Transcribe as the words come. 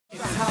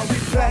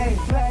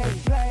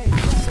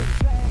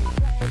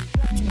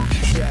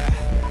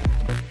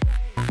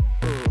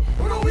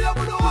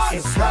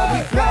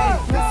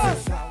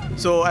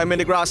So I'm in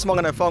the grass mong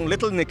and I found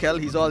little Nickel.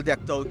 He's all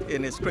decked out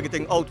in his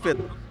cricketing outfit.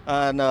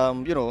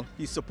 And, you know,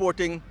 he's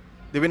supporting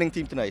the winning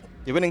team tonight.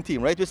 The winning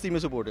team, right? Which team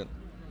is supporting?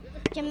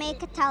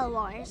 Jamaica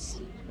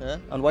Talwars. Yeah?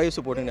 And why are you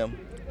supporting them?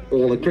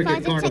 All the cricket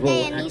Because carnival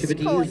it's a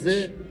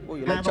activities Oh,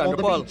 you like on Chandra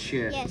the Paul? beach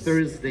here. Yes.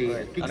 Thursday.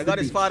 Right. And I got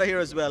his father here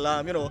as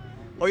well. You know,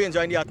 how are you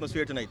enjoying the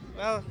atmosphere tonight?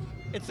 Well,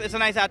 it's a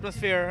nice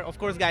atmosphere. Of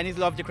course, Guyanese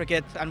love the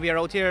cricket, and we are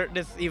out here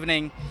this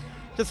evening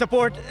to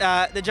support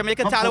the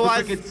Jamaica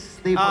Talwars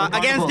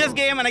against this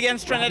game and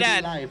against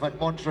Trinidad.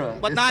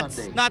 But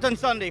not on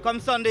Sunday. Come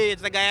Sunday,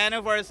 it's the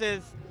Guyana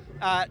versus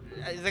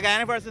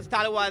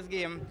Talwars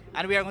game,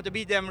 and we are going to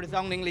beat them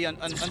resoundingly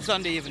on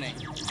Sunday evening.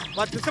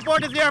 But the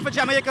support is there for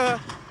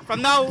Jamaica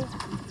from now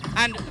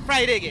and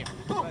Friday game.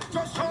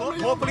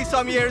 Hopefully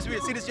some years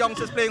we'll see these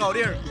youngsters playing out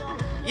here.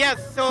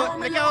 Yes, so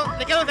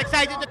Nikhil is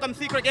excited to come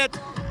see cricket.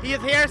 He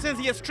is here since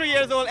he is 3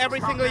 years old every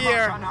single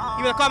year.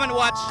 He will come and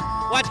watch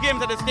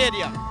games at the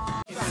stadium.